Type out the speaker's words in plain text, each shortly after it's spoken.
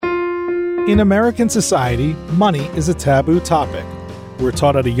In American society, money is a taboo topic. We're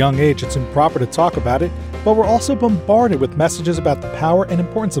taught at a young age it's improper to talk about it, but we're also bombarded with messages about the power and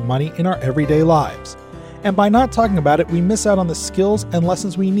importance of money in our everyday lives. And by not talking about it, we miss out on the skills and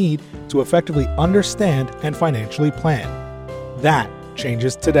lessons we need to effectively understand and financially plan. That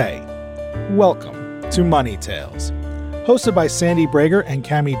changes today. Welcome to Money Tales. Hosted by Sandy Brager and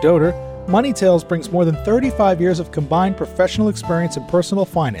Cami Doder, Money Tales brings more than 35 years of combined professional experience in personal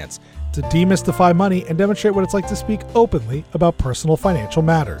finance to demystify money and demonstrate what it's like to speak openly about personal financial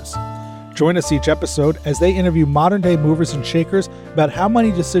matters. Join us each episode as they interview modern-day movers and shakers about how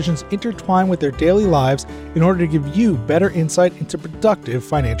money decisions intertwine with their daily lives in order to give you better insight into productive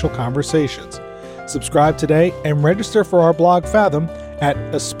financial conversations. Subscribe today and register for our blog Fathom at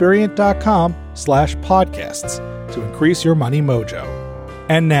aspiriant.com/podcasts to increase your money mojo.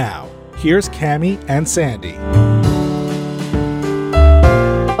 And now, here's Cami and Sandy.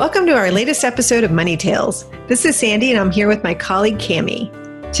 Welcome to our latest episode of Money Tales. This is Sandy, and I'm here with my colleague, Cami.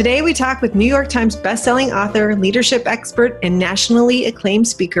 Today, we talk with New York Times bestselling author, leadership expert, and nationally acclaimed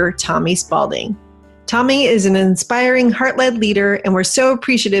speaker, Tommy Spalding. Tommy is an inspiring, heart-led leader, and we're so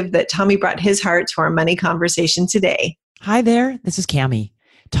appreciative that Tommy brought his heart to our money conversation today. Hi there, this is Cami.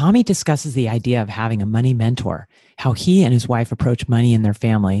 Tommy discusses the idea of having a money mentor, how he and his wife approach money in their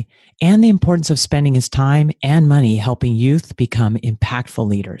family, and the importance of spending his time and money helping youth become impactful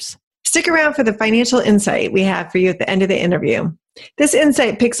leaders. Stick around for the financial insight we have for you at the end of the interview. This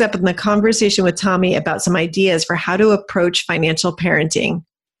insight picks up in the conversation with Tommy about some ideas for how to approach financial parenting.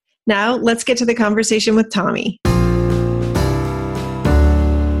 Now, let's get to the conversation with Tommy.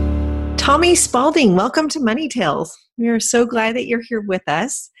 Tommy Spalding, welcome to Money Tales. We are so glad that you're here with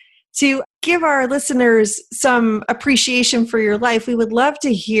us. To give our listeners some appreciation for your life, we would love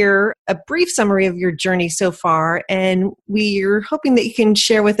to hear a brief summary of your journey so far, and we're hoping that you can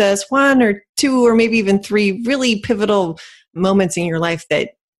share with us one or two or maybe even three really pivotal moments in your life that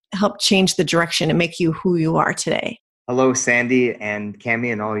helped change the direction and make you who you are today. Hello, Sandy and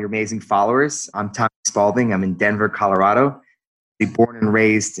Cami and all your amazing followers. I'm Tommy Spalding. I'm in Denver, Colorado. Born and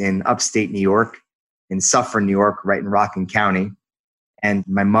raised in upstate New York, in Suffern, New York, right in Rockland County. And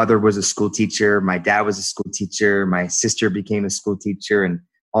my mother was a school teacher. My dad was a school teacher. My sister became a school teacher. And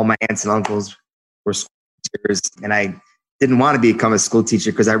all my aunts and uncles were school teachers. And I didn't want to become a school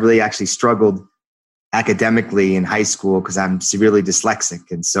teacher because I really actually struggled academically in high school because I'm severely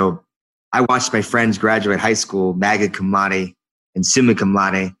dyslexic. And so I watched my friends graduate high school, magna cum laude and summa cum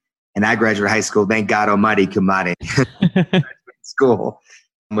laude. And I graduated high school, thank God almighty, cum laude. School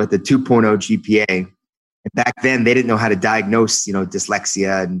with a 2.0 GPA. And back then they didn't know how to diagnose,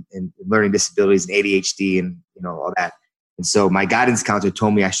 dyslexia and learning disabilities and ADHD and, all that. And so my guidance counselor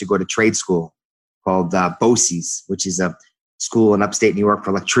told me I should go to trade school called BOCES, which is a school in upstate New York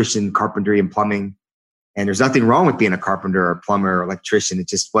for electrician, carpentry, and plumbing. And there's nothing wrong with being a carpenter or plumber or electrician. It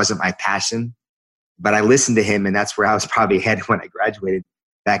just wasn't my passion. But I listened to him, and that's where I was probably headed when I graduated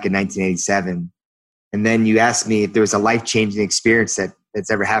back in 1987. And then you asked me if there was a life-changing experience that's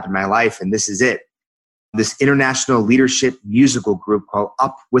ever happened in my life, and this is it. This international leadership musical group called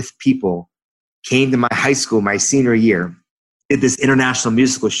Up With People came to my high school my senior year, did this international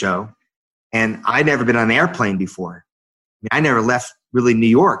musical show, and I'd never been on an airplane before. I never left really New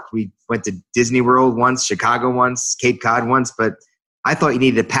York. We went to Disney World once, Chicago once, Cape Cod once, but I thought you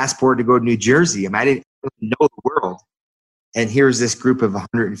needed a passport to go to New Jersey. I didn't really know the world. And here's this group of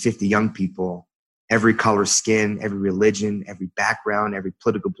 150 young people, every color skin, every religion, every background, every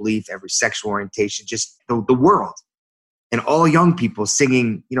political belief, every sexual orientation, just the world. And all young people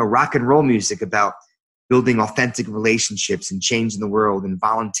singing, rock and roll music about building authentic relationships and changing the world and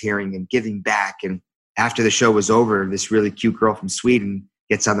volunteering and giving back. And after the show was over, this really cute girl from Sweden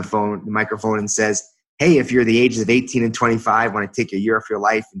gets on the microphone and says, hey, if you're the ages of 18 and 25, want to take a year off your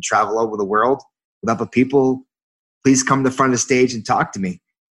life and travel over the world with other people, please come to the front of the stage and talk to me.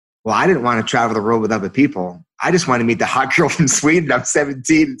 Well, I didn't want to travel the world with other people. I just wanted to meet the hot girl from Sweden. I'm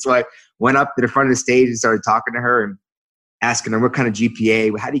 17. And so I went up to the front of the stage and started talking to her and asking her what kind of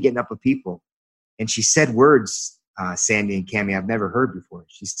GPA, how do you get up with people? And she said words, Sandy and Cami, I've never heard before.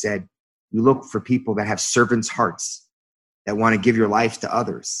 She said, you look for people that have servants' hearts, that want to give your life to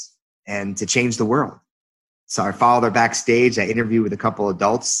others and to change the world. So I followed her backstage. I interviewed with a couple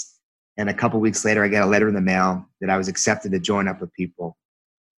adults. And a couple weeks later, I got a letter in the mail that I was accepted to join Up With People.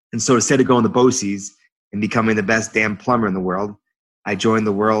 And so instead of going to BOCES and becoming the best damn plumber in the world, I joined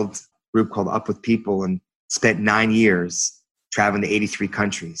the world group called Up With People and spent 9 years traveling to 83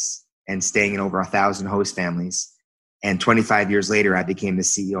 countries and staying in over 1,000 host families. And 25 years later, I became the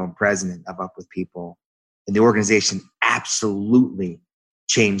CEO and president of Up With People. And the organization absolutely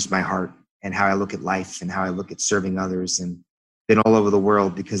changed my heart and how I look at life and how I look at serving others, and been all over the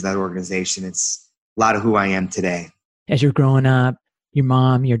world because of that organization. It's a lot of who I am today. As you're growing up, your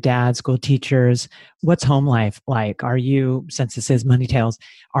mom, your dad, school teachers, what's home life like? Are you, since this is Money Tales,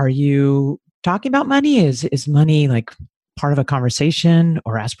 are you talking about money? Is money like part of a conversation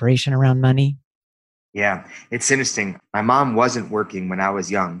or aspiration around money? Yeah, it's interesting. My mom wasn't working when I was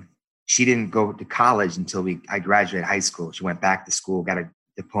young. She didn't go to college until I graduated high school. She went back to school, got a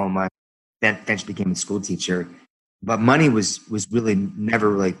diploma, then eventually became a school teacher. But money was really never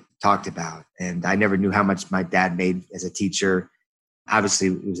really talked about. And I never knew how much my dad made as a teacher. Obviously,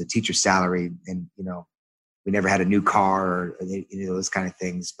 it was a teacher's salary, and we never had a new car or those kind of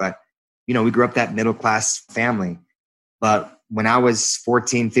things. But we grew up that middle class family. But when I was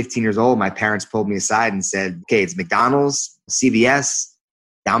 14, 15 years old, my parents pulled me aside and said, "Okay, it's McDonald's, CVS,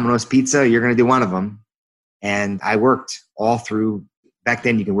 Domino's Pizza. You're going to do one of them." And I worked all through. Back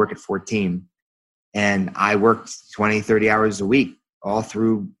then, you can work at 14, and I worked 20, 30 hours a week all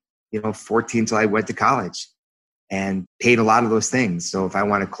through 14 till I went to college. And paid a lot of those things. So if I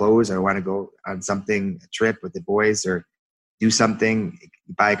want to close or I want to go on something, a trip with the boys or do something,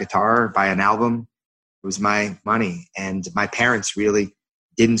 buy a guitar, buy an album, it was my money. And my parents really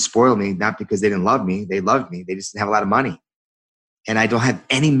didn't spoil me, not because they didn't love me. They loved me. They just didn't have a lot of money. And I don't have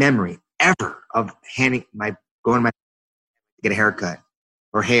any memory ever of going to get a haircut,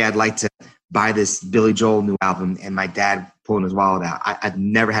 or, hey, I'd like to buy this Billy Joel new album, and my dad pulling his wallet out. I've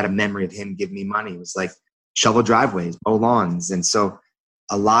never had a memory of him giving me money. It was like, shovel driveways, mow lawns. And so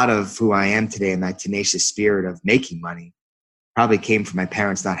a lot of who I am today and that tenacious spirit of making money probably came from my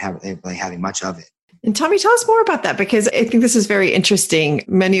parents not having much of it. And Tommy, tell us more about that, because I think this is very interesting.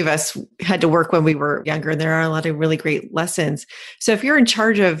 Many of us had to work when we were younger, and there are a lot of really great lessons. So if you're in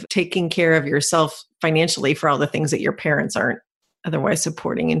charge of taking care of yourself financially for all the things that your parents aren't otherwise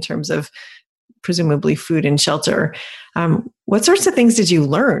supporting in terms of presumably food and shelter, what sorts of things did you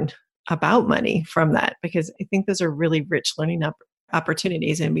learn about money from that? Because I think those are really rich learning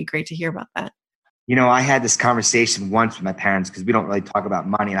opportunities, and it'd be great to hear about that. I had this conversation once with my parents because we don't really talk about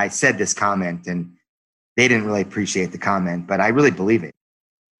money. And I said this comment and they didn't really appreciate the comment, but I really believe it.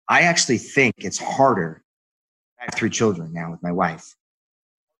 I actually think it's harder. I have 3 children now with my wife.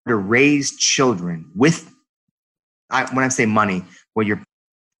 To raise children when I say money, when you're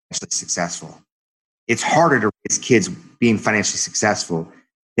financially successful, it's harder to raise kids being financially successful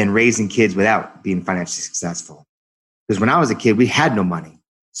than raising kids without being financially successful. Because when I was a kid, we had no money.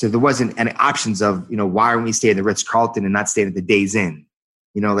 So there wasn't any options of, why aren't we staying at the Ritz-Carlton and not staying at the Days Inn?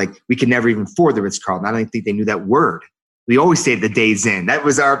 We could never even afford the Ritz-Carlton. I don't think they knew that word. We always stayed at the Days Inn. That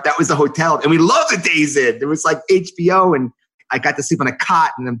was the hotel. And we loved the Days Inn. There was like HBO, and I got to sleep on a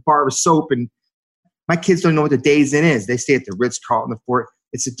cot and a bar of soap. And my kids don't know what the Days Inn is. They stay at the Ritz-Carlton, the Fort.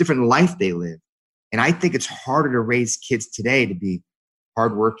 It's a different life they live. And I think it's harder to raise kids today to be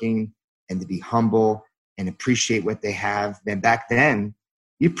hardworking and to be humble and appreciate what they have than back then.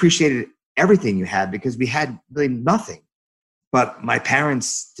 You appreciated everything you had because we had really nothing. But my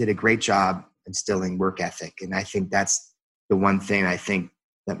parents did a great job instilling work ethic. And I think that's the one thing I think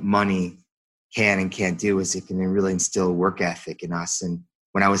that money can and can't do, is it can really instill work ethic in us. And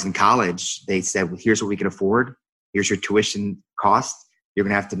when I was in college, they said, well, here's what we can afford. Here's your tuition cost. You're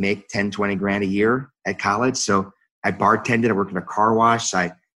going to have to make 10, 20 grand a year at college. So I bartended, I worked in a car wash,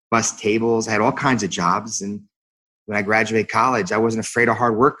 I bussed tables, I had all kinds of jobs. And when I graduated college, I wasn't afraid of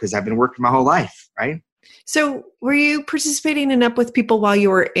hard work because I've been working my whole life, right? So were you participating in Up With People while you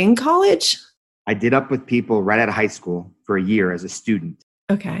were in college? I did Up With People right out of high school for a year as a student.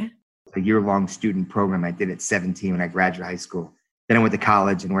 Okay. A year-long student program I did at 17 when I graduated high school. Then I went to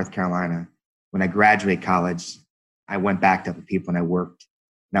college in North Carolina. When I graduated college, I went back to Up With People and I worked.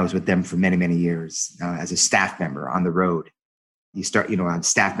 And I was with them for many, many years as a staff member on the road. You start, on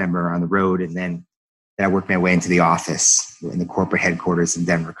staff member on the road, and then I worked my way into the office in the corporate headquarters in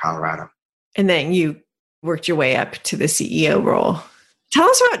Denver, Colorado. And then you worked your way up to the CEO role. Tell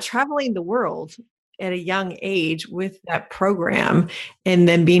us about traveling the world at a young age with that program, and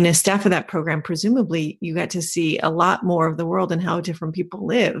then being a staff of that program. Presumably, you got to see a lot more of the world and how different people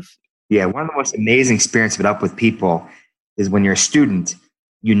live. Yeah, one of the most amazing experiences of Up With People is when you're a student,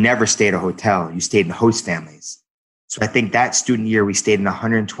 you never stay at a hotel. You stayed in host families. So I think that student year, we stayed in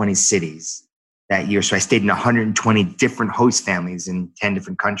 120 cities that year. So I stayed in 120 different host families in 10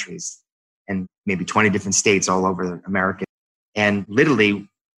 different countries and maybe 20 different states all over America. And literally,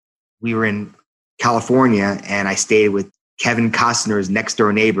 we were in California, and I stayed with Kevin Costner's next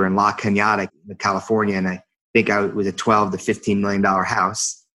door neighbor in La Cañada, California. And I think it was a $12 to $15 million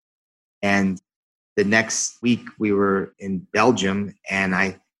house. And the next week we were in Belgium, and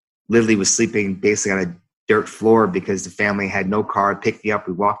literally was sleeping basically on a dirt floor because the family had no car, picked me up.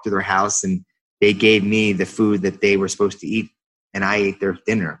 We walked to their house and they gave me the food that they were supposed to eat. And I ate their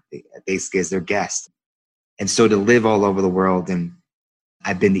dinner basically as their guest. And so to live all over the world, and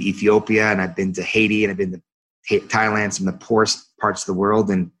I've been to Ethiopia and I've been to Haiti and I've been to Thailand, some of the poorest parts of the world.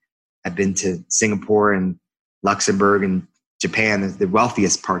 And I've been to Singapore and Luxembourg and Japan, the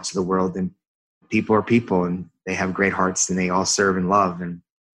wealthiest parts of the world. And people are people and they have great hearts and they all serve and love. And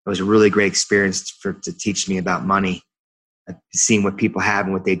it was a really great experience to teach me about money, seeing what people have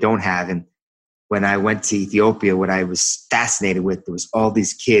and what they don't have. And when I went to Ethiopia, what I was fascinated with, there was all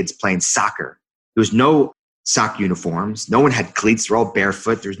these kids playing soccer. There was no soccer uniforms. No one had cleats. They're all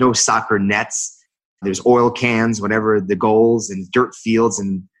barefoot. There's no soccer nets. There's oil cans, whatever the goals, and dirt fields,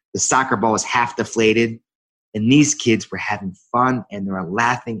 and the soccer ball was half deflated. And these kids were having fun and they were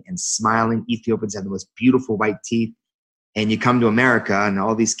laughing and smiling. Ethiopians have the most beautiful white teeth. And you come to America and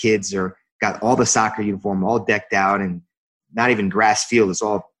all these kids got all the soccer uniform all decked out and not even grass field. It's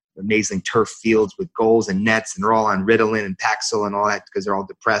all amazing turf fields with goals and nets, and they're all on Ritalin and Paxil and all that because they're all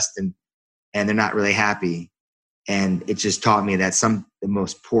depressed and they're not really happy. And it just taught me that some of the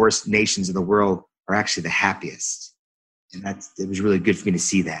most poorest nations in the world are actually the happiest. And it was really good for me to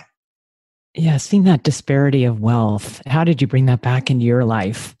see that. Yeah, seeing that disparity of wealth, how did you bring that back into your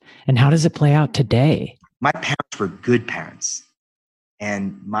life? And how does it play out today? My parents were good parents.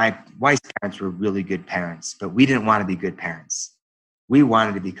 And my wife's parents were really good parents. But we didn't want to be good parents. We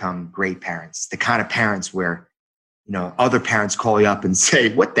wanted to become great parents. The kind of parents where, other parents call you up and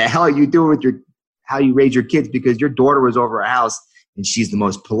say, what the hell are you doing with how you raise your kids? Because your daughter was over our house and she's the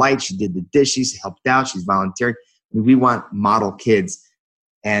most polite. She did the dishes, helped out. She's volunteering. We want model kids.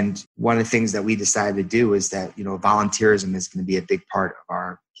 And one of the things that we decided to do is that, volunteerism is going to be a big part of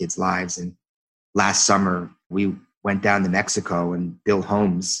our kids' lives. And last summer, we went down to Mexico and built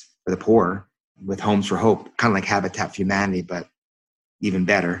homes for the poor with Homes for Hope, kind of like Habitat for Humanity, but even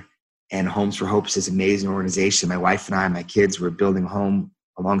better. And Homes for Hope is this amazing organization. My wife and I and my kids were building a home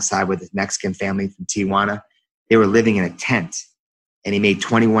alongside with a Mexican family from Tijuana. They were living in a tent, and he made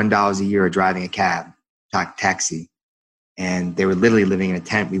 $21 a year driving a cab, taxi. And they were literally living in a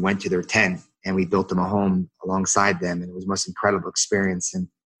tent. We went to their tent and we built them a home alongside them. And it was the most incredible experience. And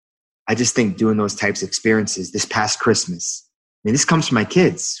I just think doing those types of experiences this past Christmas, this comes from my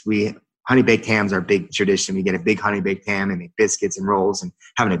kids. Honey baked ham's our big tradition. We get a big honey baked ham and make biscuits and rolls and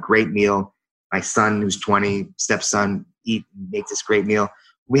having a great meal. My son, who's 20, stepson, make this great meal.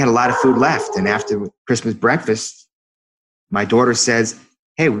 We had a lot of food left. And after Christmas breakfast, my daughter says,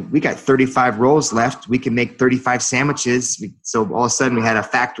 hey, we got 35 rolls left. We can make 35 sandwiches. So all of a sudden we had a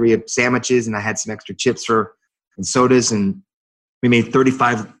factory of sandwiches and I had some extra chips and sodas. And we made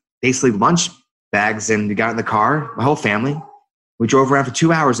 35 basically lunch bags and we got in the car, my whole family. We drove around for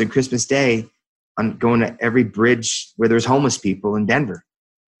 2 hours on Christmas Day going to every bridge where there's homeless people in Denver.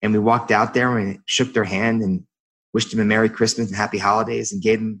 And we walked out there and we shook their hand and wished them a Merry Christmas and Happy Holidays and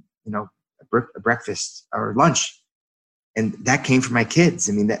gave them, a breakfast or lunch. And that came from my kids.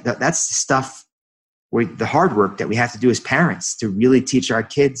 That's the stuff where the hard work that we have to do as parents to really teach our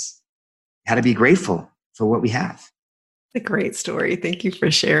kids how to be grateful for what we have. A great story. Thank you for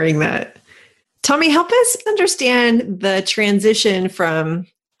sharing that. Tommy, help us understand the transition from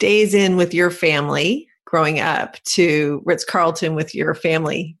Days Inn with your family growing up to Ritz-Carlton with your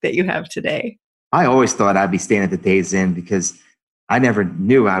family that you have today. I always thought I'd be staying at the Days Inn because I never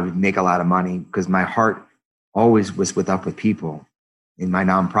knew I would make a lot of money because my heart always was with people in my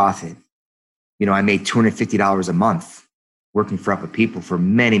nonprofit. I made $250 a month working for Up With People for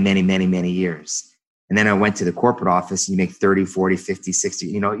many, many, many, many years. And then I went to the corporate office and you make 30, 40, 50, 60,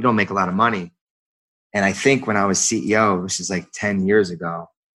 you don't make a lot of money. And I think when I was CEO, which is like 10 years ago,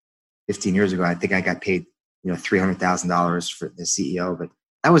 15 years ago, I think I got paid, $300,000 for the CEO, but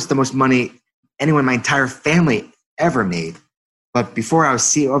that was the most money anyone in my entire family ever made. But before I was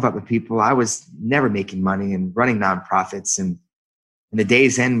CEO of Up With People, I was never making money and running nonprofits. And the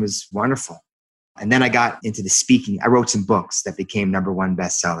Days Inn was wonderful. And then I got into the speaking. I wrote some books that became #1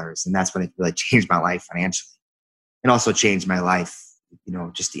 bestsellers. And that's when it really changed my life financially. And also changed my life,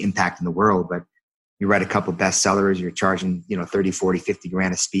 just the impact in the world. But you write a couple bestsellers, you're charging, 30, 40, 50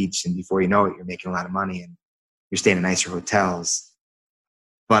 grand a speech. And before you know it, you're making a lot of money and you're staying in nicer hotels.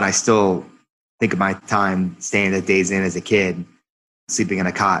 But I still think of my time staying at Days Inn as a kid, sleeping in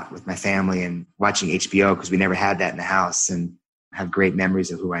a cot with my family and watching HBO because we never had that in the house, and have great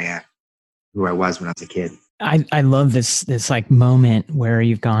memories of who I am, who I was when I was a kid. I love this like moment where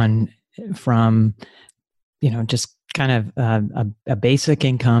you've gone from, just kind of a basic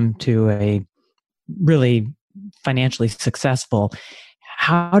income to a really financially successful.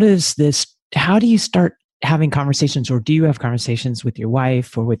 how do you start having conversations, or do you have conversations with your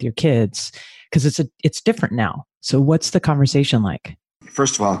wife or with your kids? Because it's different now. So what's the conversation like?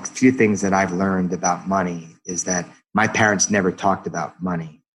 First of all, a few things that I've learned about money is that my parents never talked about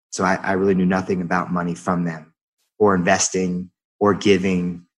money. So I really knew nothing about money from them, or investing or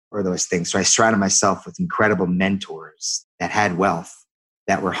giving or those things. So I surrounded myself with incredible mentors that had wealth,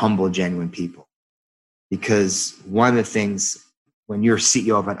 that were humble, genuine people. Because one of the things, when you're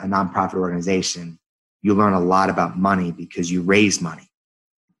CEO of a nonprofit organization, you learn a lot about money because you raise money.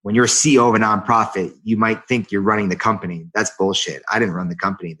 When you're a CEO of a nonprofit, you might think you're running the company. That's bullshit. I didn't run the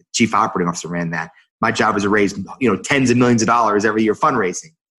company. The chief operating officer ran that. My job was to raise, tens of millions of dollars every year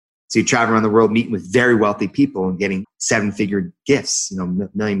fundraising. So you travel around the world meeting with very wealthy people and getting 7-figure gifts,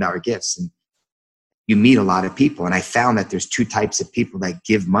 $1 million gifts. And you meet a lot of people. And I found that there's two types of people that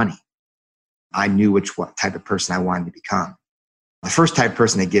give money. I knew what type of person I wanted to become. The first type of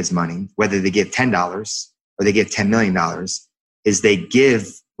person that gives money, whether they give $10 or they give $10 million, is they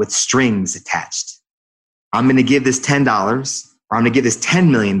give with strings attached. I'm going to give this $10 or I'm going to give this $10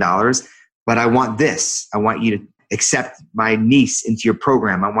 million, but I want this. I want you to accept my niece into your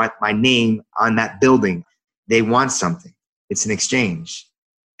program. I want my name on that building. They want something. It's an exchange.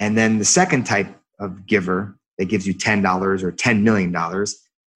 And then the second type of giver that gives you $10 or $10 million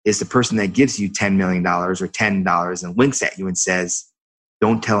is the person that gives you $10 million or $10 and winks at you and says,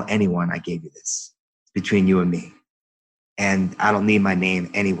 don't tell anyone I gave you this. It's between you and me. And I don't need my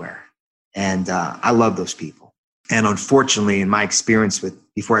name anywhere. And I love those people. And unfortunately, in my experience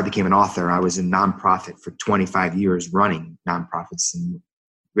before I became an author, I was in nonprofit for 25 years running nonprofits and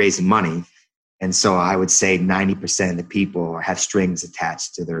raising money. And so I would say 90% of the people have strings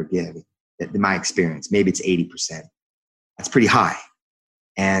attached to their giving. In my experience, maybe it's 80%. That's pretty high.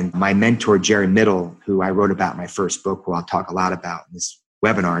 And my mentor, Jerry Middle, who I wrote about in my first book, who I'll talk a lot about in this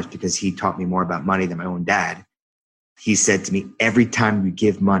webinars because he taught me more about money than my own dad. He said to me, every time you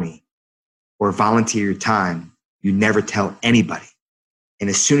give money or volunteer your time, you never tell anybody. And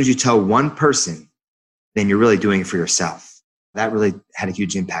as soon as you tell one person, then you're really doing it for yourself. That really had a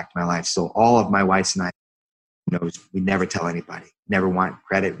huge impact in my life. So all of my wife and I knows we never tell anybody, never want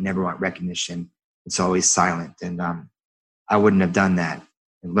credit, never want recognition. It's always silent. And I wouldn't have done that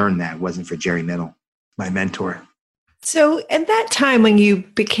and learned that wasn't for Jerry Middle, my mentor. So at that time when you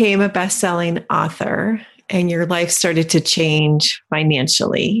became a best-selling author and your life started to change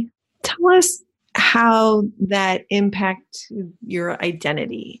financially, tell us how that impacted your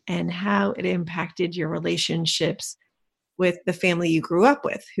identity and how it impacted your relationships with the family you grew up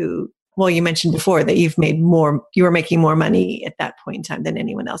with, who, well, you mentioned before that you were making more money at that point in time than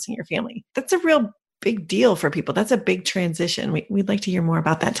anyone else in your family. That's a real big deal for people. That's a big transition. We'd like to hear more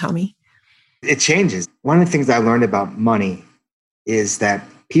about that, Tommy. It changes. One of the things I learned about money is that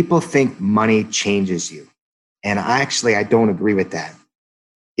people think money changes you. And I don't agree with that.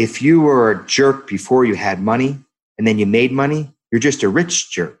 If you were a jerk before you had money and then you made money, you're just a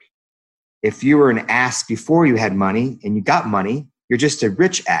rich jerk. If you were an ass before you had money and you got money, you're just a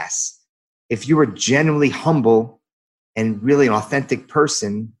rich ass. If you were genuinely humble and really an authentic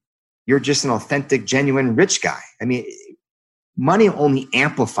person, you're just an authentic, genuine rich guy. I mean, money only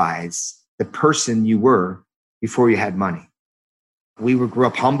amplifies the person you were before you had money. We grew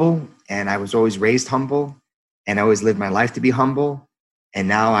up humble, and I was always raised humble, and I always lived my life to be humble. And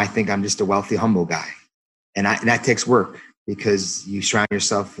now I think I'm just a wealthy, humble guy. And that takes work because you surround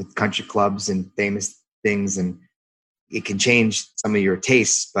yourself with country clubs and famous things, and it can change some of your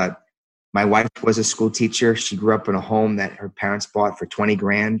tastes. But my wife was a school teacher. She grew up in a home that her parents bought for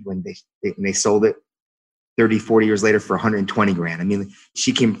 $20,000 when they sold it 30, 40 years later for $120,000. I mean,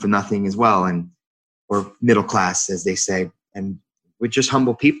 she came from nothing as well, or middle class, as they say. And we're just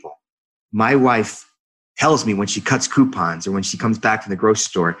humble people. My wife tells me when she cuts coupons or when she comes back from the grocery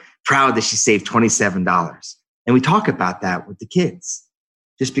store, proud that she saved $27. And we talk about that with the kids.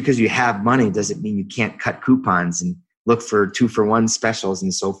 Just because you have money doesn't mean you can't cut coupons and look for 2-for-1 specials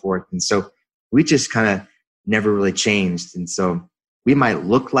and so forth. And so we just kind of never really changed. And so we might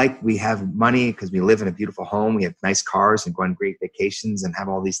look like we have money because we live in a beautiful home. We have nice cars and go on great vacations and have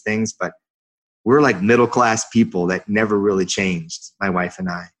all these things. But we're like middle-class people that never really changed, my wife and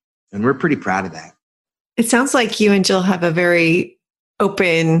I. And we're pretty proud of that. It sounds like you and Jill have a very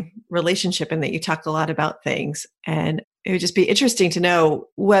open relationship and that you talk a lot about things. And it would just be interesting to know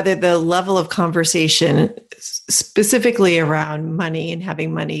whether the level of conversation specifically around money and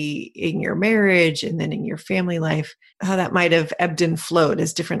having money in your marriage and then in your family life, how that might have ebbed and flowed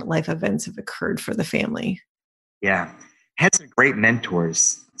as different life events have occurred for the family. Yeah. I had some great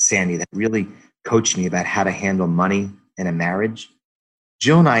mentors, Sandy, that really coached me about how to handle money in a marriage.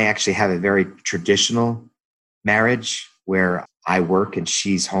 Jill and I actually have a very traditional marriage where I work and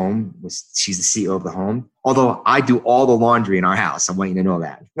she's home. She's the CEO of the home. Although I do all the laundry in our house. I want you to know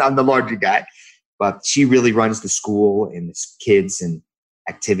that. I'm the laundry guy. But she really runs the school and the kids and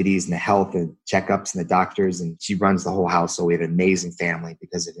activities and the health and checkups and the doctors. And she runs the whole house. So we have an amazing family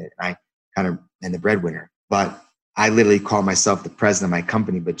because of it. And I kind of am the breadwinner. But I literally call myself the president of my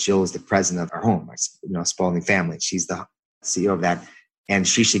company, but Jill is the president of our home, Spalding family. She's the CEO of that. And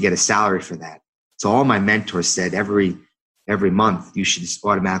she should get a salary for that. So all my mentors said every month you should just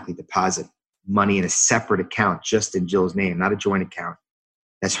automatically deposit money in a separate account just in Jill's name, not a joint account.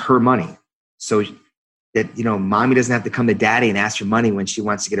 That's her money. So that, mommy doesn't have to come to daddy and ask for money when she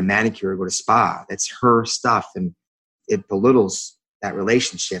wants to get a manicure or go to spa. That's her stuff. And it belittles that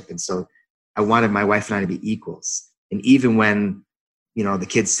relationship. And so I wanted my wife and I to be equals. And even when, the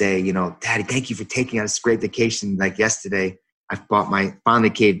kids say, Daddy, thank you for taking us a great vacation. Like yesterday, finally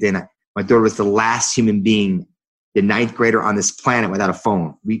caved in. My daughter was the last human being, the 9th grader on this planet without a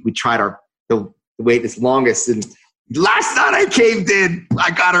phone. We tried the wait this longest. And last night I caved in.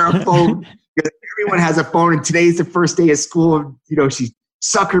 I got her a phone. Everyone has a phone. And today's the first day of school. She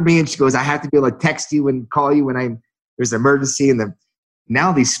suckered me and she goes, I have to be able to text you and call you when there's an emergency. And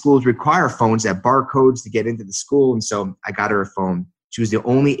now these schools require phones that barcodes to get into the school. And so I got her a phone. She was the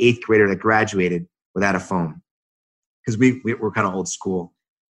only 8th grader that graduated without a phone because we were kind of old school.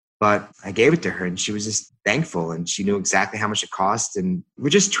 But I gave it to her and she was just thankful and she knew exactly how much it cost. And we're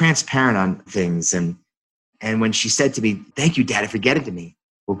just transparent on things. And when she said to me, thank you, Daddy, for getting to me.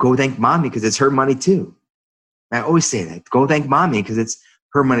 Well, go thank mommy because it's her money too. And I always say that. Go thank mommy because it's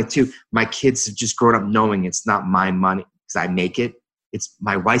her money too. My kids have just grown up knowing it's not my money because I make it. It's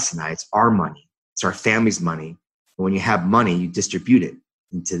my wife's and I. It's our money. It's our family's money. And when you have money, you distribute it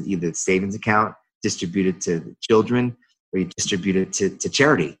into either the savings account, distribute it to the children, or you distribute it to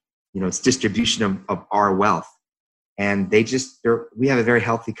charity. It's distribution of our wealth. And we have a very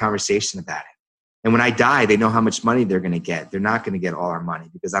healthy conversation about it. And when I die, they know how much money they're going to get. They're not going to get all our money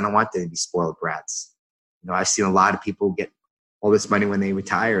because I don't want them to be spoiled brats. I've seen a lot of people get all this money when they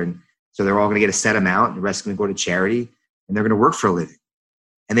retire. And so they're all going to get a set amount and the rest is going to go to charity and they're going to work for a living.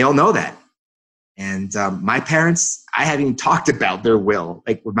 And they all know that. And my parents, I haven't even talked about their will.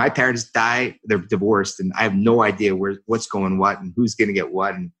 Like when my parents die, they're divorced and I have no idea what's going what and who's going to get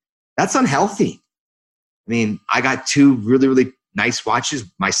what. And that's unhealthy. I mean, I got 2 really, really nice watches.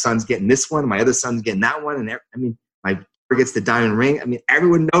 My son's getting this one. My other son's getting that one. And my daughter gets the diamond ring. I mean,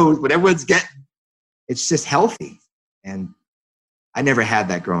 everyone knows what everyone's getting. It's just healthy. And I never had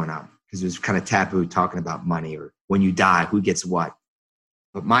that growing up because it was kind of taboo talking about money or when you die, who gets what.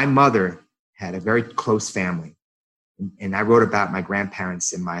 But my mother had a very close family. And I wrote about my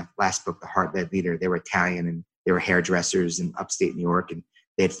grandparents in my last book, The Heart-Led Leader. They were Italian and they were hairdressers in upstate New York. And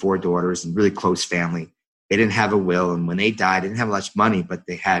they had 4 daughters and really close family. They didn't have a will. And when they died, they didn't have much money, but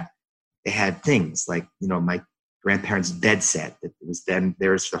they had things like, my grandparents' bed set that was then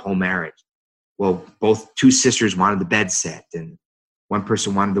theirs for the whole marriage. Well, both 2 sisters wanted the bed set and one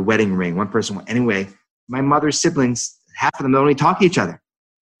person wanted the wedding ring. Anyway, my mother's siblings, half of them don't only talk to each other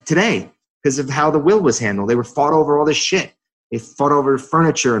today because of how the will was handled. They were fought over all this shit. They fought over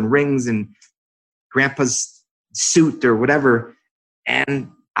furniture and rings and grandpa's suit or whatever.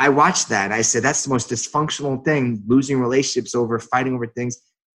 And I watched that. I said, that's the most dysfunctional thing, losing relationships over fighting over things.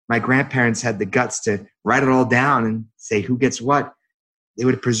 My grandparents had the guts to write it all down and say who gets what. They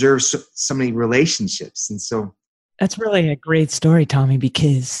would preserve so many relationships. And so that's really a great story, Tommy,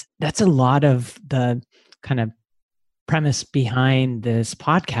 because that's a lot of the kind of premise behind this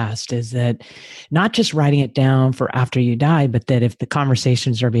podcast is that not just writing it down for after you die, but that if the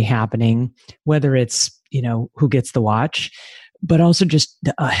conversations are happening, whether it's, who gets the watch, but also just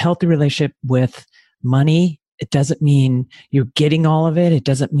a healthy relationship with money. It doesn't mean you're getting all of it. It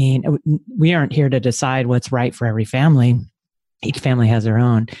doesn't mean we aren't here to decide what's right for every family. Each family has their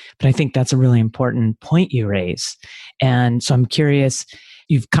own. But I think that's a really important point you raise. And so I'm curious,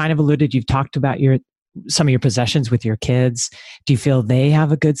 you've kind of alluded, you've talked about some of your possessions with your kids. Do you feel they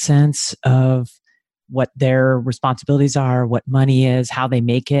have a good sense of what their responsibilities are, what money is, how they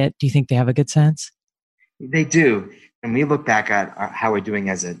make it? Do you think they have a good sense? They do. And we look back at how we're doing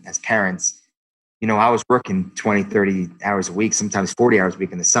as parents. I was working 20, 30 hours a week, sometimes 40 hours a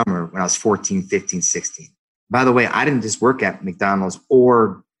week in the summer when I was 14, 15, 16. By the way, I didn't just work at McDonald's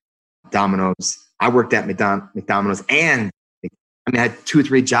or Domino's. I worked at McDonald's and I had 2 or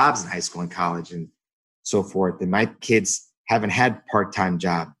 3 jobs in high school and college and so forth. And my kids haven't had part-time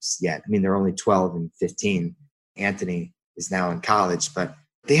jobs yet. They're only 12 and 15. Anthony is now in college, but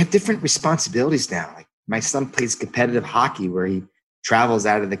they have different responsibilities now. Like my son plays competitive hockey where he travels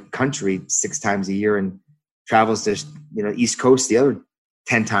out of the country 6 times a year and travels to, East Coast the other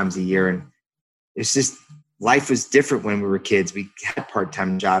 10 times a year. And it's just, life was different when we were kids. We had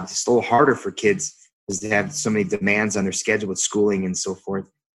part-time jobs. It's a little harder for kids because they have so many demands on their schedule with schooling and so forth.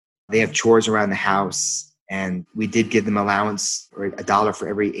 They have chores around the house, and we did give them allowance or $1 for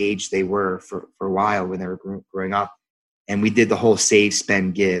every age they were for a while when they were growing up. And we did the whole save,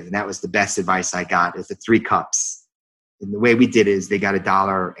 spend, give. And that was the best advice I got, is the 3 cups. And the way we did it is they got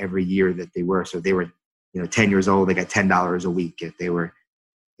 $1 every year that they were. So they were, 10 years old, they got $10 a week. If they were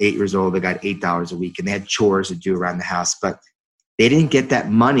 8 years old, they got $8 a week. And they had chores to do around the house. But they didn't get that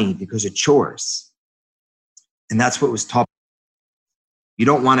money because of chores. And that's what was taught. You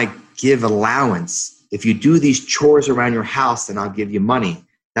don't want to give allowance. If you do these chores around your house, then I'll give you money.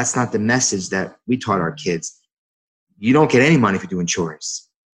 That's not the message that we taught our kids. You don't get any money for doing chores.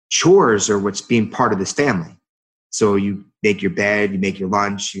 Chores are what's being part of this family. So you make your bed, you make your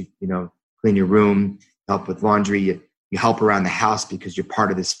lunch, you clean your room, help with laundry, you help around the house because you're part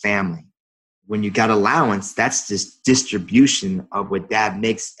of this family. When you got allowance, that's just distribution of what dad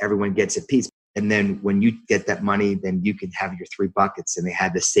makes. Everyone gets a piece. And then when you get that money, then you can have your 3 buckets, and they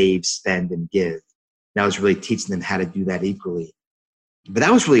had to save, spend, and give. And I was really teaching them how to do that equally. But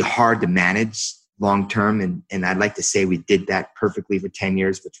that was really hard to manage long term. And I'd like to say we did that perfectly for 10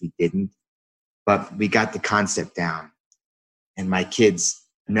 years, which we didn't. But we got the concept down. And my kids,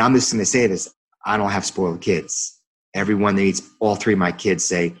 I'm just going to say this, I don't have spoiled kids. Everyone that eats, all 3 of my kids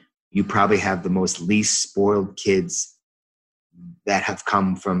say, you probably have the most least spoiled kids that have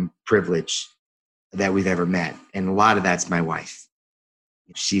come from privilege that we've ever met. And a lot of that's my wife.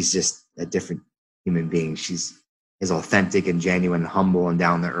 She's just a different human being. She's as authentic and genuine and humble and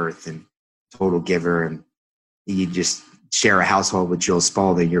down to earth and total giver. And you just share a household with Jill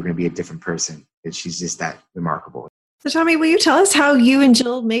Spaulding, you're going to be a different person. And she's just that remarkable. So Tommy, will you tell us how you and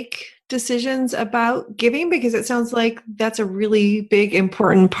Jill make decisions about giving? Because it sounds like that's a really big,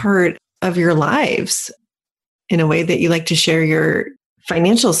 important part of your lives in a way that you like to share your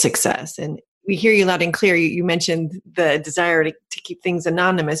financial success. And we hear you loud and clear. You mentioned the desire to keep things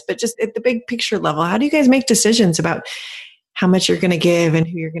anonymous, but just at the big picture level, how do you guys make decisions about how much you're going to give and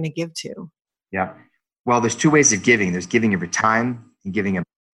who you're going to give to? Yeah. Well, there's 2 ways of giving. There's giving of your time and giving of.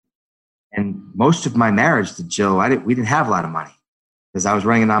 And most of my marriage to Jill, we didn't have a lot of money because I was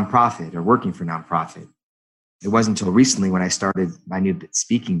running a nonprofit or working for a nonprofit. It wasn't until recently when I started my new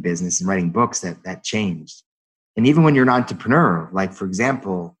speaking business and writing books that changed. And even when you're an entrepreneur, like for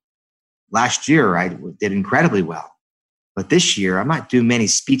example, last year I did incredibly well. But this year, I'm not doing many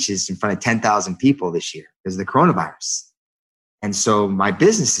speeches in front of 10,000 people this year because of the coronavirus. And so my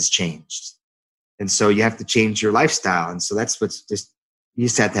business has changed. And so you have to change your lifestyle. And so that's what's just, you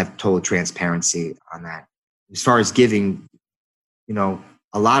just have to have total transparency on that. As far as giving,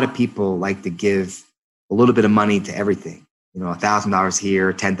 a lot of people like to give a little bit of money to everything, $1,000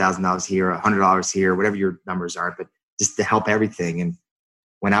 here, $10,000 here, $100 here, whatever your numbers are, but just to help everything. And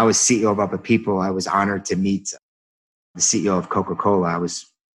when I was CEO of Up with People, I was honored to meet the CEO of Coca-Cola. I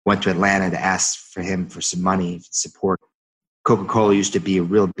went to Atlanta to ask for him for some money to support. Coca-Cola used to be a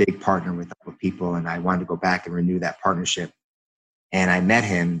real big partner with Up with People, and I wanted to go back and renew that partnership. And I met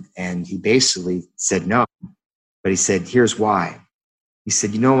him, and he basically said no, but he said, here's why. He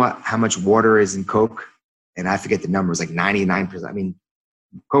said, you know what? How much water is in Coke? And I forget the numbers, like 99%. I mean,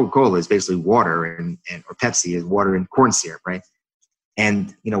 Coca-Cola is basically water, or Pepsi is water and corn syrup, right?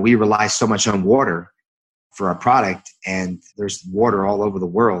 And, we rely so much on water for our product, and there's water all over the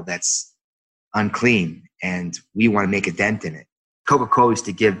world that's unclean, and we want to make a dent in it. Coca-Cola used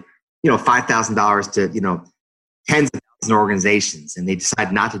to give, $5,000 to, tens of thousands of organizations, and they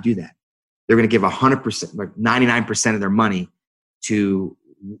decided not to do that. They're going to give 100%, like 99% of their money to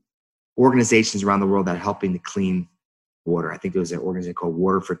organizations around the world that are helping to clean water. I think there was an organization called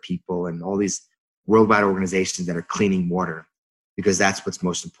Water for People and all these worldwide organizations that are cleaning water because that's what's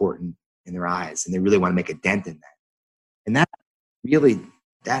most important in their eyes. And they really want to make a dent in that. And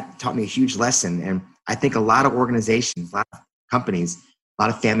that taught me a huge lesson. And I think a lot of organizations, a lot of companies, a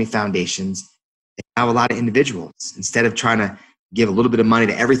lot of family foundations, and now a lot of individuals, instead of trying to give a little bit of money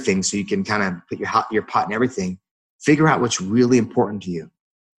to everything so you can kind of put your pot in everything, figure out what's really important to you.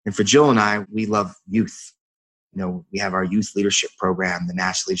 And for Jill and I, we love youth. We have our youth leadership program, the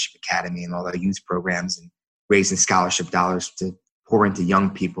National Leadership Academy, and all our youth programs, and raising scholarship dollars to pour into young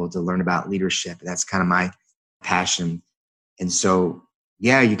people to learn about leadership. And that's kind of my passion. And so,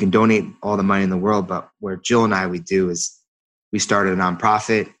 yeah, you can donate all the money in the world, but what Jill and I, we do is we started a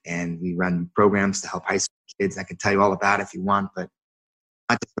nonprofit and we run programs to help high school kids. I can tell you all about it if you want, but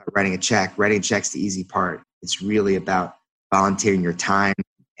not just about writing a check. Writing a check's the easy part. It's really about volunteering your time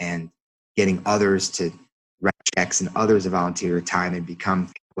and getting others to write checks and others to volunteer your time and become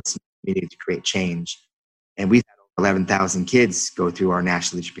catalysts in the community to create change. And we've had 11,000 kids go through our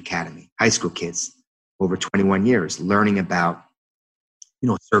National Leadership Academy, high school kids, over 21 years, learning about,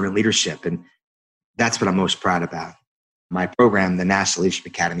 servant leadership. And that's what I'm most proud about. My program, the National Leadership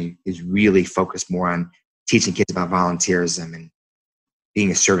Academy, is really focused more on teaching kids about volunteerism and being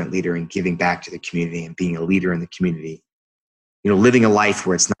a servant leader and giving back to the community and being a leader in the community. Living a life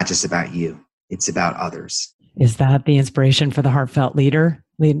where it's not just about you, it's about others. Is that the inspiration for the Heartfelt Leader?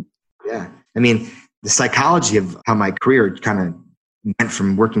 Yeah. I mean, the psychology of how my career kind of went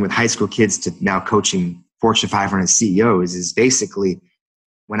from working with high school kids to now coaching Fortune 500 CEOs is basically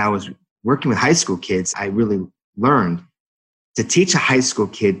when I was working with high school kids, I really learned to teach a high school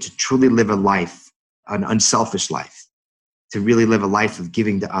kid to truly live a life, an unselfish life, to really live a life of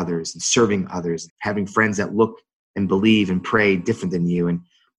giving to others and serving others, having friends that look and believe and pray different than you, and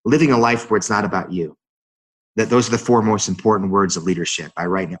living a life where it's not about you. Those are the 4 most important words of leadership. I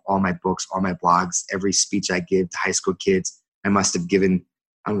write in all my books, all my blogs, every speech I give to high school kids. I must have given,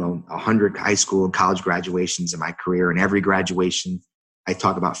 100 high school and college graduations in my career. And every graduation, I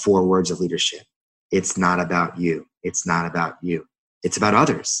talk about 4 words of leadership. It's not about you. It's not about you. It's about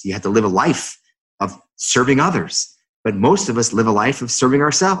others. You have to live a life of serving others. But most of us live a life of serving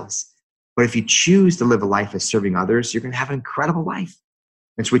ourselves. But if you choose to live a life of serving others, you're going to have an incredible life.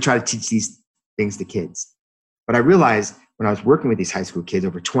 And so we try to teach these things to kids. But I realized when I was working with these high school kids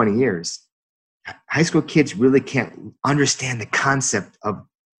over 20 years, high school kids really can't understand the concept of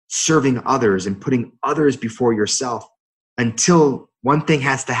serving others and putting others before yourself until one thing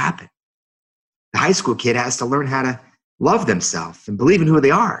has to happen. The high school kid has to learn how to love themselves and believe in who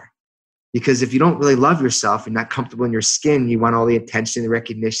they are. Because if you don't really love yourself and not comfortable in your skin, you want all the attention, the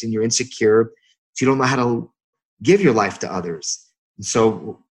recognition, you're insecure, so you don't know how to give your life to others. And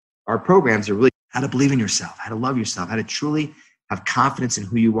so our programs are really how to believe in yourself, how to love yourself, how to truly have confidence in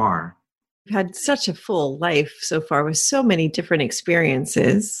who you are. You've had such a full life so far with so many different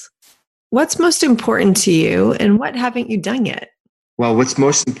experiences. What's most important to you and what haven't you done yet? Well, what's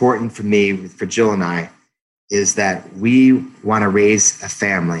most important for me, for Jill and I, is that we want to raise a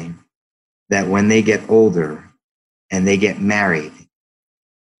family that when they get older and they get married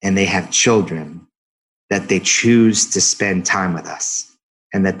and they have children, that they choose to spend time with us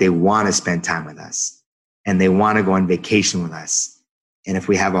and that they want to spend time with us and they want to go on vacation with us. And if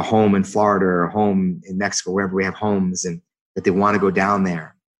we have a home in Florida or a home in Mexico, wherever we have homes, and that they want to go down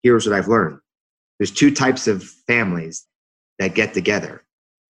there. Here's what I've learned. There's 2 types of families that get together.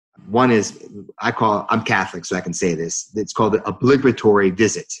 One is, I'm Catholic, so I can say this. It's called an obligatory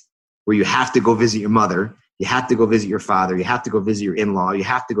visit, where you have to go visit your mother, you have to go visit your father, you have to go visit your in-law, you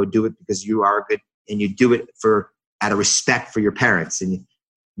have to go do it because you are good, and you do it out of respect for your parents, and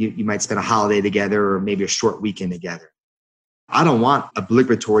you might spend a holiday together or maybe a short weekend together. I don't want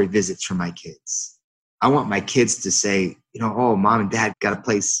obligatory visits from my kids. I want my kids to say, oh, mom and dad got a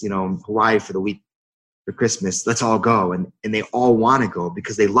place, in Hawaii for the week for Christmas. Let's all go. And they all want to go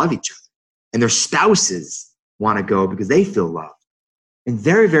because they love each other. And their spouses want to go because they feel loved. And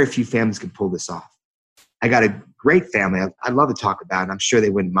very, very few families can pull this off. I got a great family I'd love to talk about, and I'm sure they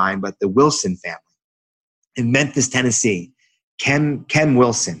wouldn't mind, but the Wilson family in Memphis, Tennessee. Ken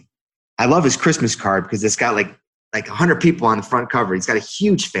Wilson. I love his Christmas card because it's got like 100 people on the front cover. He's got a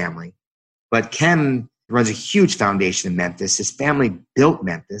huge family. But Ken runs a huge foundation in Memphis. His family built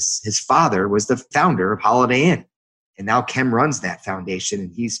Memphis. His father was the founder of Holiday Inn. And now Ken runs that foundation,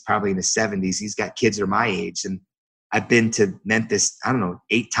 and he's probably in his 70s. He's got kids that are my age. And I've been to Memphis,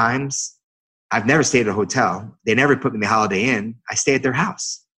 8 times. I've never stayed at a hotel. They never put me in the Holiday Inn. I stay at their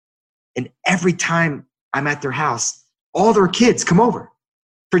house. And every time I'm at their house, all their kids come over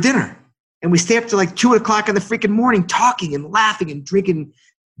for dinner. And we stay up to 2 o'clock in the freaking morning talking and laughing and drinking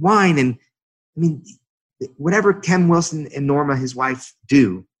wine. And whatever Ken Wilson and Norma, his wife,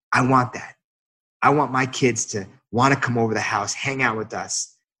 do, I want that. I want my kids to want to come over the house, hang out with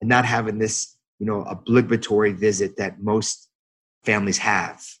us, and not having this, obligatory visit that most families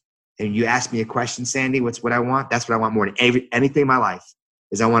have. And you ask me a question, Sandy, what's what I want? That's what I want more than anything in my life,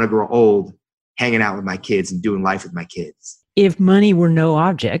 is I want to grow old hanging out with my kids and doing life with my kids. If money were no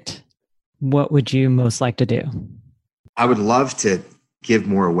object, what would you most like to do? I would love to give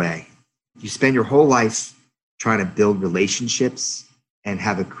more away. You spend your whole life trying to build relationships and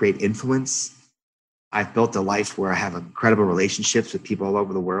create influence. I've built a life where I have incredible relationships with people all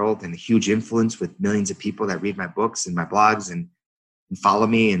over the world and a huge influence with millions of people that read my books and my blogs and follow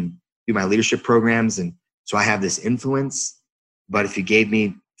me and do my leadership programs. And so I have this influence. But if you gave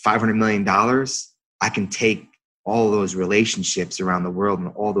me $500 million, I can take all those relationships around the world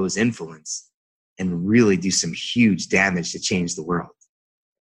and all those influence and really do some huge damage to change the world.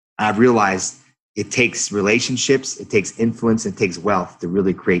 I've realized it takes relationships, it takes influence, it takes wealth to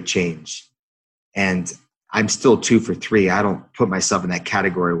really create change. And I'm still 2 for 3. I don't put myself in that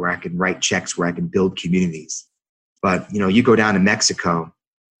category where I can write checks, where I can build communities. But, you go down to Mexico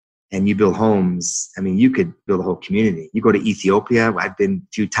and you build homes. I mean, you could build a whole community. You go to Ethiopia, I've been a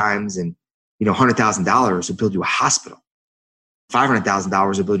few times, and, $100,000 will build you a hospital.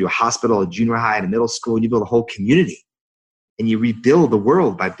 $500,000 will build you a hospital, a junior high, and a middle school. You build a whole community. And you rebuild the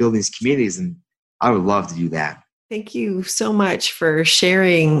world by building these communities. And I would love to do that. Thank you so much for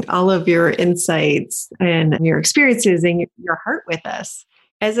sharing all of your insights and your experiences and your heart with us.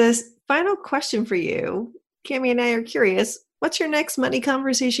 As a final question for you, Cami and I are curious, what's your next money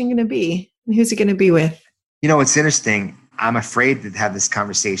conversation going to be? And who's it going to be with? It's interesting. I'm afraid to have this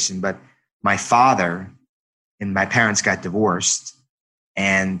conversation, but my father and my parents got divorced,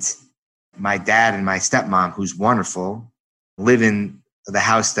 and my dad and my stepmom, who's wonderful, live in the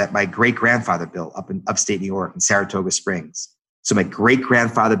house that my great-grandfather built up in upstate New York in Saratoga Springs. So my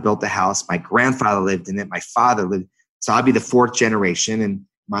great-grandfather built the house. My grandfather lived in it. My father lived. So I'll be the 4th generation, and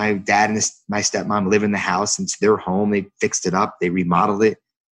my dad and my stepmom live in the house. And it's their home. They fixed it up. They remodeled it.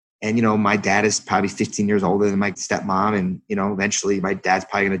 And, my dad is probably 15 years older than my stepmom. And, eventually my dad's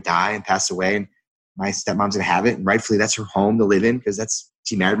probably going to die and pass away. And my stepmom's going to have it. And rightfully, that's her home to live in because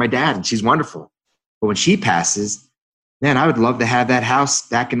she married my dad and she's wonderful. But when she passes, man, I would love to have that house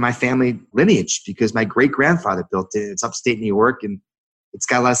back in my family lineage because my great-grandfather built it. It's upstate New York and it's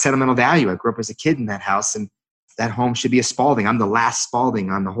got a lot of sentimental value. I grew up as a kid in that house, and that home should be a Spalding. I'm the last Spalding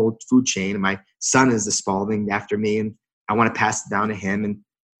on the whole food chain. And my son is the Spalding after me, and I want to pass it down to him. And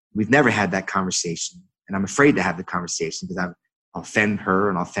we've never had that conversation. And I'm afraid to have the conversation because I'll offend her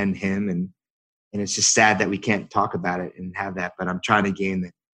and I'll offend him. And it's just sad that we can't talk about it and have that. But I'm trying to gain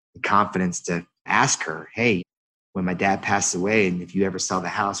the confidence to ask her, hey, when my dad passed away, and if you ever sell the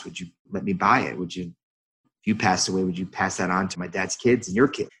house, would you let me buy it? If you pass away, would you pass that on to my dad's kids and your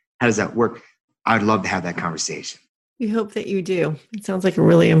kids? How does that work? I would love to have that conversation. We hope that you do. It sounds like a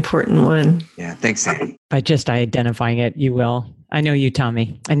really important one. Yeah. Thanks, Sandy. By just identifying it, you will. I know you,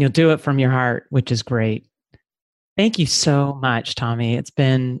 Tommy, and you'll do it from your heart, which is great. Thank you so much, Tommy. It's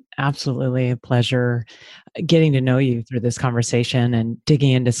been absolutely a pleasure getting to know you through this conversation and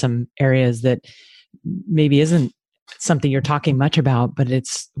digging into some areas that maybe isn't something you're talking much about, but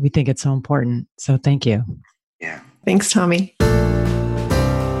we think it's so important. So thank you. Yeah. Thanks, Tommy.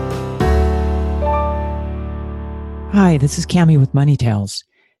 Hi, this is Cami with Money Tales.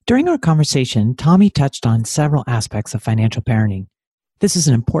 During our conversation, Tommy touched on several aspects of financial parenting. This is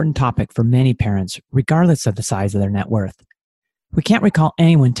an important topic for many parents, regardless of the size of their net worth. We can't recall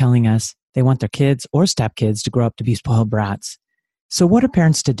anyone telling us they want their kids or stepkids to grow up to be spoiled brats. So what are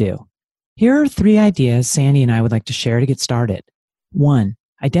parents to do? Here are 3 ideas Sandy and I would like to share to get started. 1,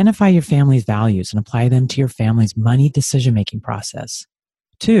 identify your family's values and apply them to your family's money decision-making process.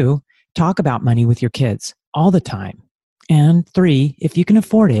 2, talk about money with your kids all the time. And 3, if you can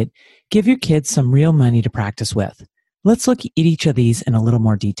afford it, give your kids some real money to practice with. Let's look at each of these in a little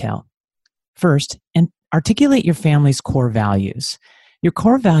more detail. First, articulate your family's core values. Your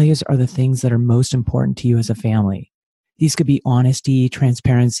core values are the things that are most important to you as a family. These could be honesty,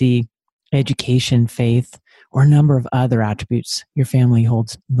 transparency, education, faith, or a number of other attributes your family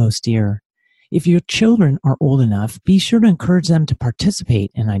holds most dear. If your children are old enough, be sure to encourage them to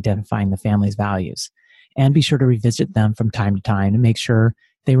participate in identifying the family's values, and be sure to revisit them from time to time to make sure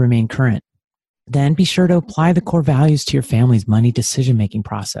they remain current. Then be sure to apply the core values to your family's money decision-making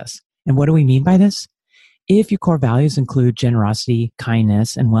process. And what do we mean by this? If your core values include generosity,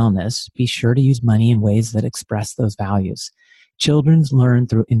 kindness, and wellness, be sure to use money in ways that express those values. Children learn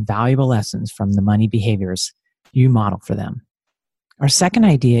through invaluable lessons from the money behaviors you model for them. Our second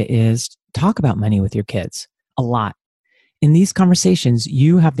idea is talk about money with your kids a lot. In these conversations,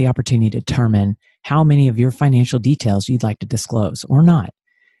 you have the opportunity to determine how many of your financial details you'd like to disclose or not.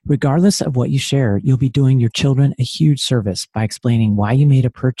 Regardless of what you share, you'll be doing your children a huge service by explaining why you made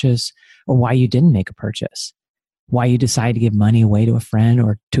a purchase or why you didn't make a purchase, why you decide to give money away to a friend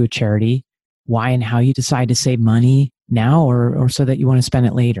or to a charity, why and how you decide to save money now or so that you want to spend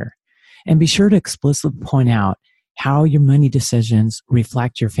it later. And be sure to explicitly point out how your money decisions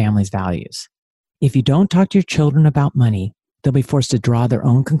reflect your family's values. If you don't talk to your children about money, they'll be forced to draw their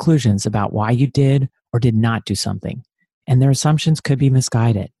own conclusions about why you did or did not do something, and their assumptions could be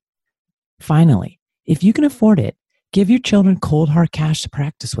misguided. Finally, if you can afford it, give your children cold hard cash to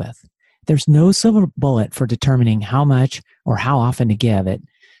practice with. There's no silver bullet for determining how much or how often to give it,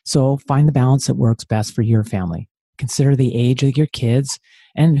 so find the balance that works best for your family. Consider the age of your kids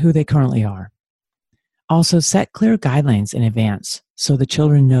and who they currently are. Also, set clear guidelines in advance so the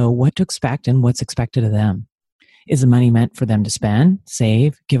children know what to expect and what's expected of them. Is the money meant for them to spend,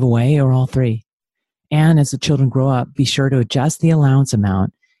 save, give away, or all three? And as the children grow up, be sure to adjust the allowance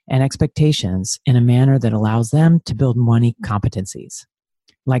amount and expectations in a manner that allows them to build money competencies,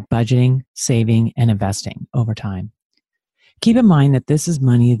 like budgeting, saving, and investing over time. Keep in mind that this is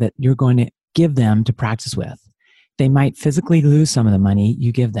money that you're going to give them to practice with. They might physically lose some of the money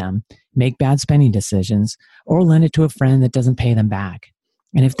you give them, make bad spending decisions, or lend it to a friend that doesn't pay them back.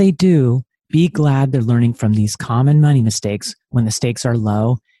 And if they do, be glad they're learning from these common money mistakes when the stakes are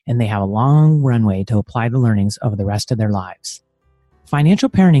low and they have a long runway to apply the learnings over the rest of their lives. Financial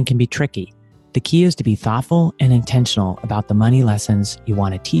parenting can be tricky. The key is to be thoughtful and intentional about the money lessons you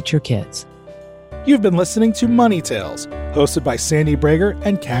want to teach your kids. You've been listening to Money Tales, hosted by Sandy Brager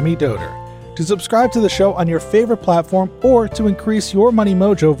and Cami Doder. To subscribe to the show on your favorite platform or to increase your money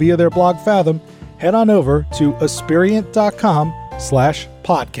mojo via their blog Fathom, head on over to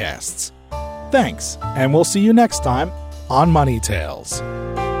aspiriant.com/podcasts. Thanks, and we'll see you next time on Money Tales.